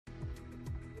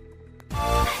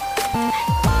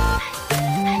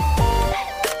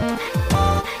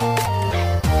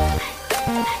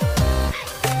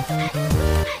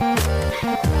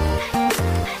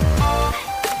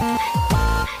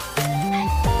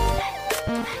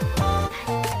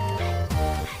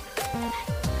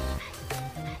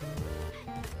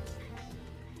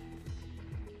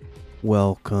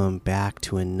Welcome back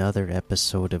to another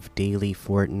episode of Daily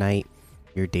Fortnite,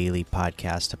 your daily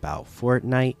podcast about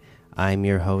Fortnite. I'm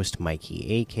your host, Mikey,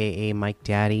 aka Mike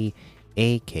Daddy,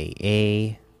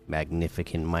 aka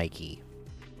Magnificent Mikey.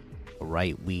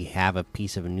 Alright, we have a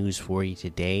piece of news for you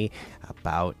today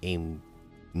about a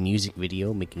music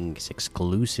video making its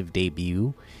exclusive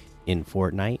debut in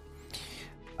Fortnite.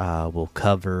 We'll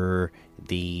cover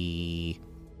the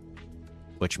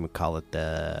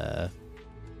the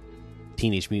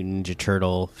Teenage Mutant Ninja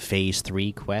Turtle Phase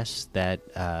 3 quest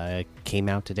that came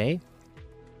out today.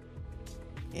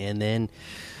 And then,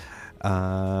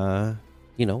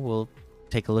 we'll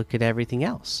take a look at everything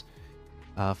else.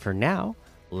 For now,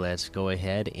 let's go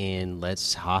ahead and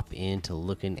let's hop into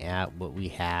looking at what we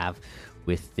have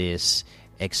with this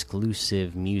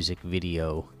exclusive music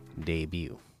video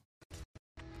debut.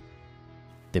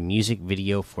 The music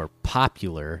video for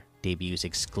Popular debuts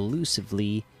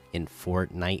exclusively in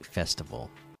Fortnite Festival.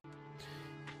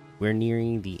 We're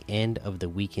nearing the end of the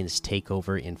Weeknd's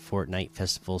takeover in Fortnite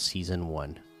Festival Season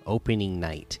 1, opening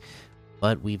night.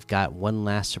 But we've got one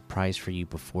last surprise for you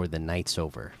before the night's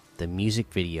over. The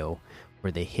music video for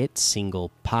the hit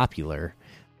single Popular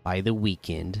by The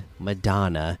Weeknd,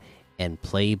 Madonna, and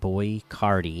Playboi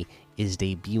Carti is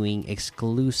debuting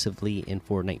exclusively in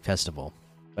Fortnite Festival.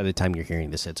 By the time you're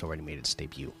hearing this, it's already made its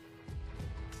debut.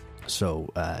 So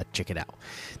check it out.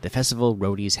 The festival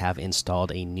roadies have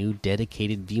installed a new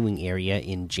dedicated viewing area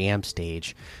in Jam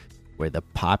Stage, where the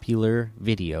Popular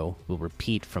video will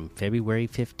repeat from February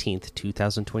 15th,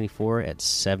 2024 at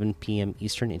 7 p.m.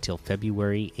 Eastern until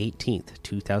February 18th,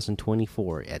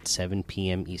 2024 at 7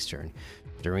 p.m. Eastern.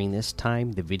 During this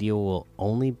time, the video will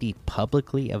only be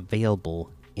publicly available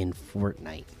in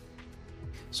Fortnite.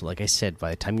 So like I said,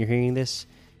 by the time you're hearing this,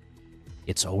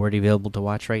 it's already available to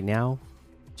watch right now.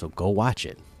 So go watch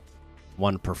it.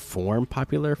 Want to perform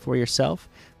Popular for yourself?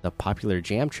 The Popular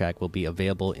Jam track will be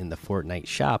available in the Fortnite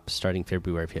shop starting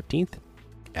February 15th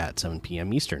at 7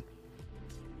 p.m. Eastern.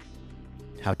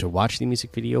 How to watch the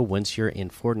music video: once you're in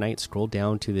Fortnite, scroll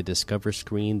down to the Discover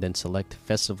screen, then select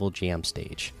Festival Jam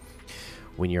Stage.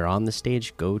 When you're on the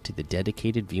stage, go to the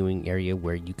dedicated viewing area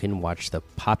where you can watch the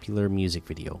Popular music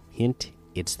video. Hint,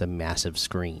 it's the massive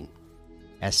screen.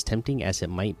 As tempting as it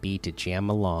might be to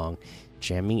jam along,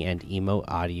 jamming and emote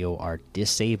audio are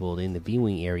disabled in the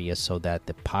viewing area so that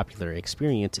the Popular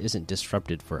experience isn't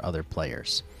disrupted for other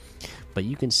players. But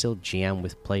you can still jam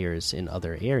with players in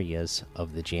other areas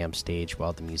of the jam stage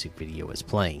while the music video is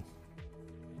playing.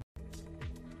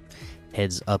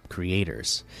 Heads up,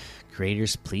 creators.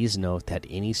 Creators, please note that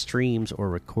any streams or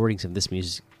recordings of this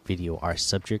music video are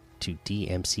subject to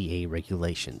DMCA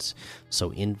regulations,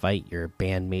 so invite your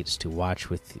bandmates to watch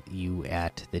with you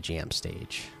at the jam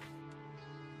stage.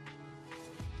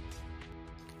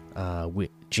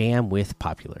 Jam with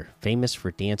Popular. Famous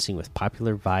for dancing with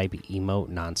Popular vibe emote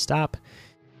nonstop,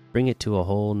 bring it to a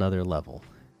whole nother level.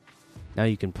 Now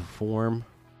you can perform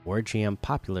or jam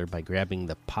Popular by grabbing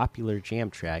the Popular Jam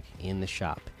track in the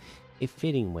shop, a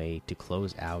fitting way to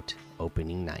close out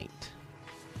opening night.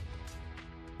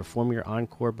 Perform your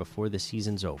encore before the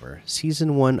season's over.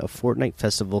 Season 1 of Fortnite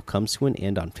Festival comes to an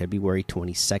end on February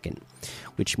 22nd,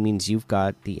 which means you've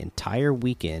got the entire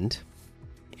weekend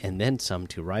and then some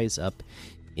to rise up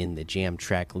in the Jam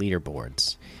Track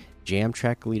leaderboards. Jam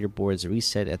Track leaderboards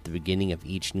reset at the beginning of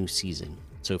each new season,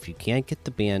 so if you can't get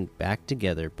the band back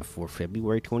together before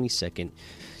February 22nd,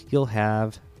 you'll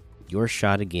have your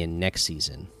shot again next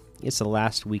season. It's the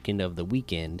last weekend of the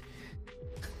weekend.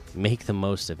 Make the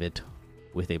most of it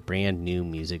with a brand new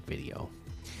music video.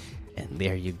 And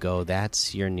there you go.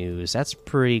 That's your news. That's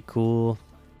pretty cool.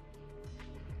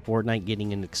 Fortnite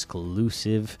getting an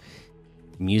exclusive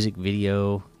music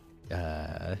video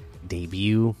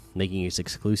debut, making its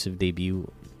exclusive debut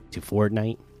to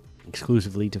Fortnite,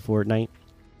 exclusively to Fortnite.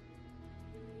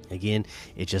 Again,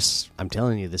 I'm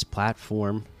telling you, this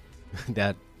platform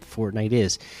that Fortnite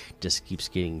is just keeps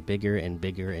getting bigger and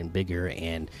bigger and bigger,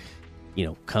 and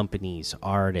companies,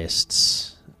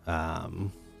 artists,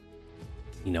 and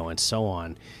so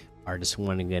on are just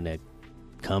going to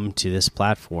come to this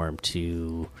platform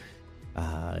to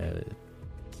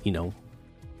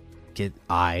get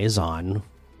eyes on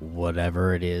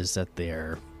whatever it is that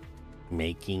they're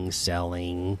making,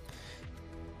 selling,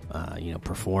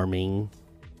 performing.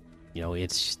 you know,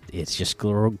 it's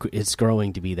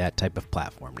growing to be that type of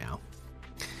platform now.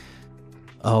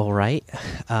 All right,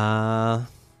 there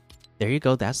you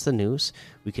go. That's the news.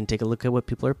 We can take a look at what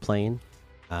people are playing.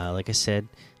 Like I said,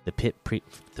 the pit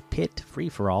free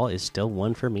for all is still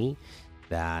one for me.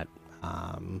 That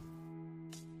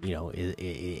you know,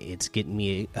 it's getting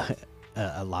me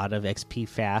a lot of XP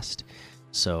fast,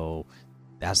 so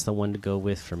that's the one to go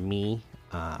with for me.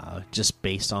 Just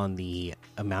based on the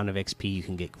amount of XP you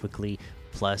can get quickly,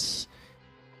 plus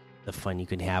the fun you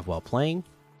can have while playing.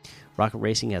 Rocket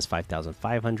Racing has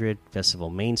 5,500. Festival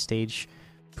Main Stage,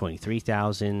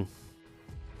 23,000.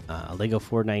 Lego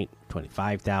Fortnite,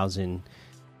 25,000.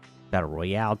 Battle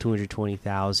Royale,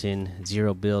 220,000.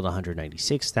 Zero Build,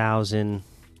 196,000.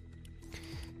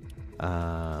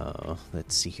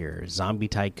 Let's see here. Zombie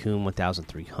Tycoon,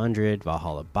 1,300.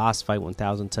 Valhalla Boss Fight,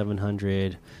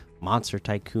 1,700. Monster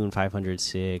Tycoon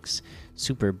 506,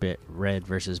 Super Bit Red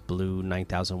versus Blue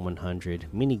 9,100,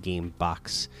 Minigame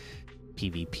Box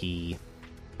PvP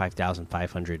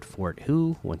 5,500, Fort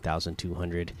Who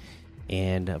 1,200,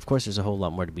 and of course there's a whole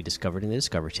lot more to be discovered in the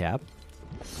Discover tab.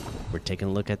 We're taking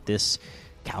a look at this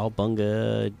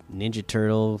Cowabunga Ninja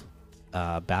Turtle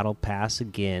Battle Pass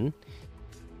again.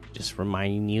 Just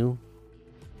reminding you,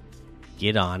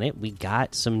 get on it. We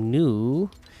got some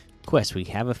new quest. We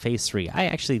have a phase 3. I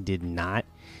actually did not.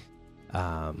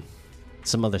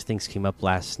 Some other things came up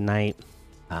last night,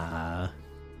 and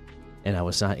I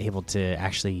was not able to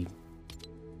actually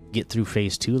get through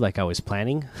phase 2 like I was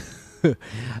planning.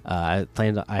 I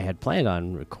had planned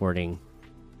on recording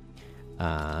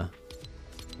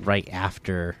right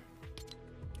after.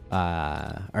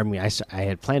 I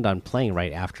had planned on playing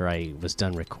right after I was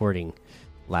done recording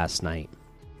last night.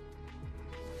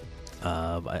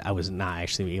 But I was not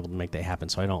actually able to make that happen,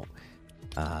 so I don't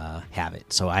have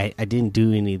it. So I didn't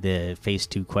do any of the phase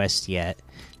 2 quests yet.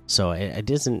 So it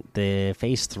isn't the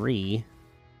phase 3.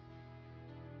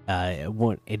 It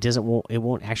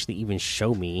won't actually even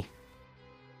show me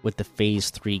what the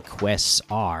phase 3 quests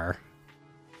are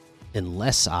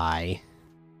unless I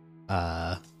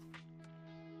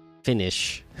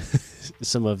finish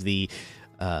some of the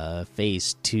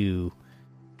phase 2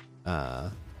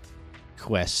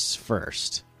 quests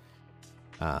first.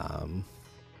 I'm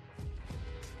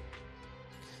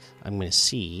gonna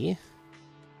see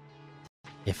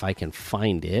if I can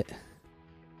find it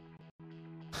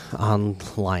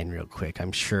online real quick.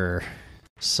 I'm sure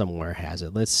somewhere has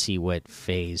it. Let's see what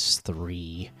phase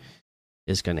 3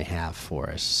 is gonna have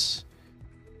for us.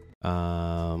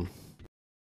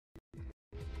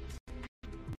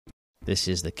 This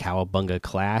is the Cowabunga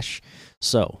Clash.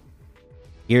 So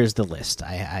here's the list.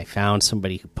 I found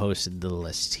somebody who posted the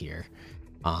list here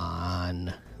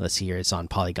on, let's see here, it's on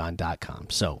polygon.com.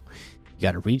 So you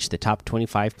got to reach the top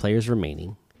 25 players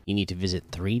remaining. You need to visit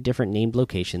 3 different named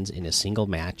locations in a single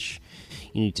match.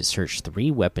 You need to search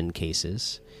 3 weapon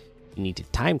cases. You need to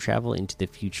time travel into the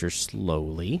future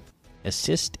slowly.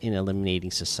 Assist in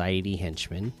eliminating society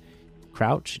henchmen.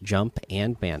 Crouch, jump,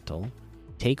 and mantle.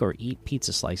 Take or eat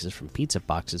pizza slices from pizza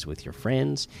boxes with your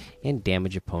friends, and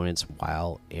damage opponents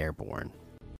while airborne.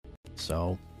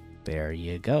 So there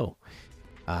you go.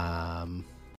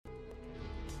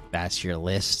 That's your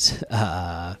list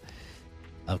of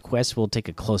quests. We'll take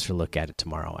a closer look at it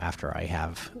tomorrow after I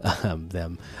have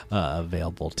them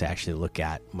available to actually look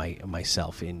at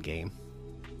myself in game.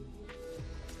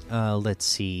 Let's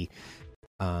see.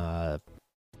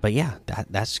 But yeah,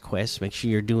 that's quests. Make sure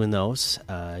you're doing those,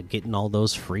 getting all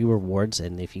those free rewards.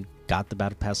 And if you got the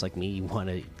battle pass like me, you want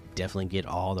to definitely get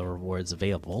all the rewards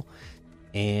available.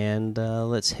 And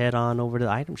let's head on over to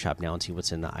the item shop now and see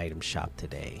what's in the item shop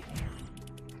today.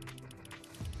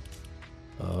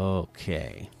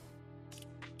 Okay.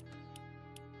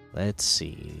 Let's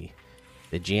see.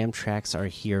 The jam tracks are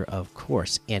here, of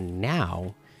course. And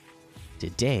now,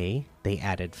 today, they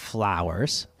added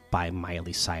Flowers by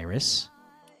Miley Cyrus.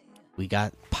 We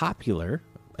got Popular,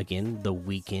 again, The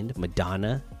Weeknd,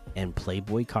 Madonna, and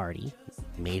Playboi Carti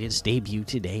made its debut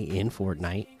today in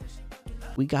Fortnite.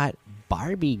 We got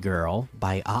Barbie Girl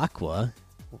by Aqua,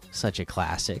 such a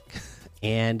classic,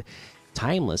 and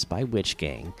Timeless by Witch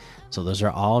Gang. So those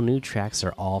are all new tracks.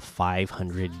 They're all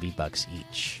 500 V-Bucks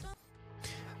each.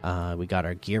 We got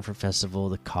our gear for festival,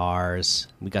 the cars.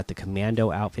 We got the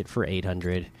Commando outfit for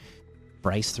 800,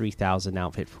 Bryce 3000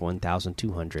 outfit for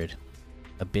 1,200.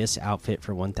 Abyss outfit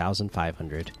for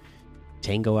 1,500,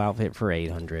 Tango outfit for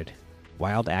 800,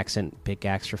 Wild Accent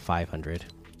pickaxe for 500,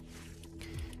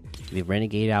 the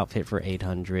Renegade outfit for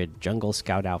 800, Jungle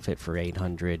Scout outfit for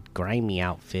 800, Grimy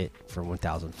outfit for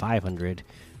 1,500,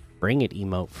 Bring It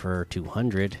emote for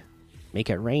 200, Make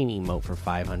It Rain emote for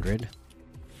 500.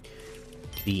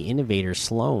 The Innovator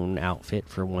Sloan outfit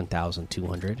for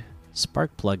 1,200.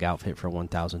 Spark Plug outfit for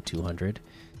 1,200.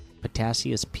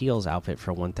 Potassius Peels outfit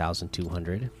for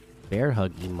 1,200. Bear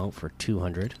Hug emote for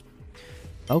 200.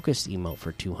 Focused emote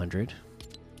for 200.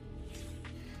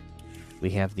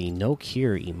 We have the No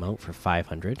Cure emote for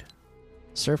 500.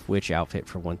 Surf Witch outfit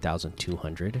for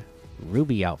 1,200.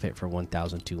 Ruby outfit for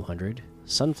 1,200.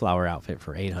 Sunflower outfit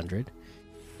for 800.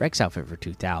 Rex outfit for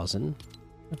 2,000.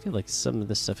 I feel like some of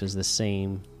this stuff is the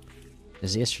same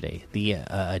as yesterday. The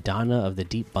Madonna of the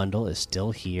Deep Bundle is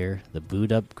still here. The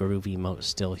Boot Up Groove emote is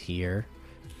still here.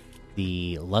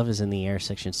 The Love is in the Air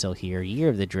section is still here. Year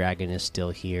of the Dragon is still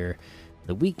here.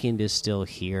 The Weeknd is still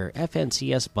here.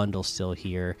 FNCS bundle still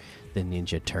here. The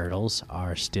Ninja Turtles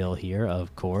are still here,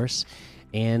 of course.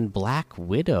 And Black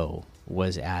Widow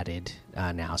was added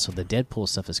now. So the Deadpool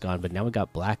stuff is gone, but now we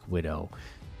got Black Widow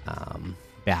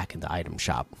back in the item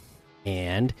shop.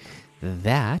 And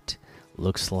that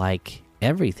looks like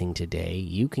everything today.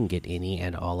 You can get any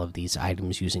and all of these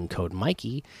items using code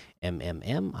Mikey,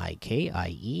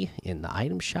 MMMIKIE, in the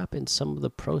item shop, and some of the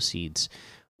proceeds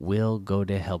will go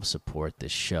to help support the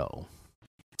show.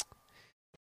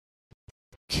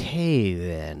 Okay,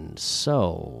 then.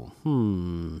 So,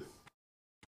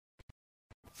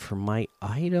 for my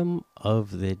item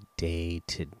of the day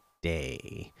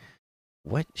today,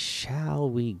 what shall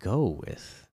we go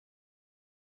with?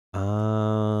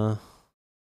 I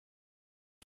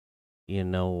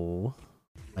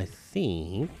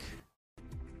think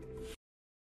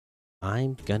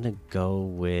I'm gonna go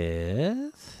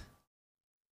with.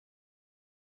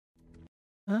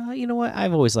 You know what?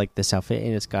 I've always liked this outfit,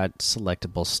 and it's got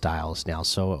selectable styles now,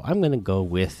 so I'm gonna go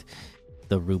with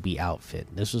the Ruby outfit.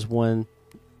 This was one.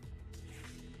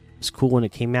 It's cool when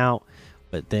it came out,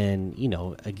 but then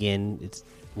again, it's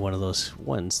one of those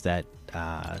ones that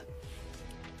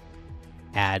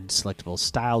add selectable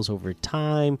styles over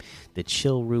time. The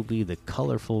chill ruby, the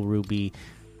colorful ruby,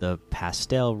 the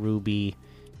pastel ruby.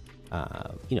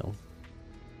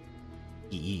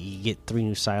 You get 3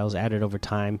 new styles added over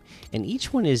time, and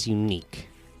each one is unique,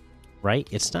 right?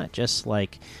 It's not just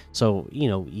like, so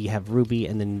you have ruby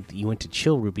and then you went to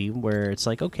chill ruby, where it's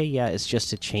like, okay, yeah, it's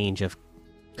just a change of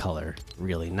color,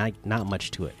 really, not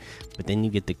much to it. But then you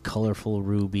get the colorful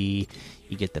ruby,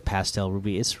 you get the pastel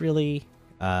ruby. It's really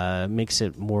makes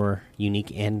it more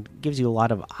unique and gives you a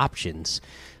lot of options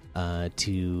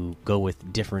to go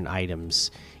with different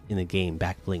items in the game,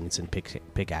 back blings and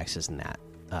pickaxes and that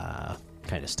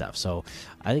kind of stuff. So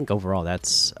I think overall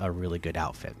that's a really good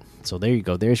outfit. So there you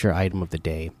go. There's your item of the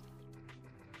day.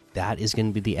 That is going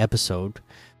to be the episode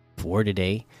for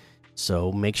today.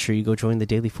 So make sure you go join the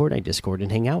daily Fortnite Discord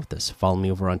and hang out with us. Follow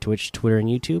me over on Twitch, Twitter, and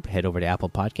YouTube. Head over to Apple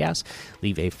Podcasts.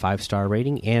 Leave a 5-star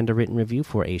rating and a written review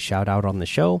for a shout out on the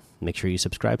show. Make sure you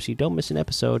subscribe so you don't miss an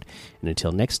episode. And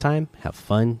until next time, have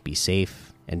fun, be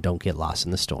safe, and don't get lost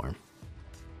in the storm.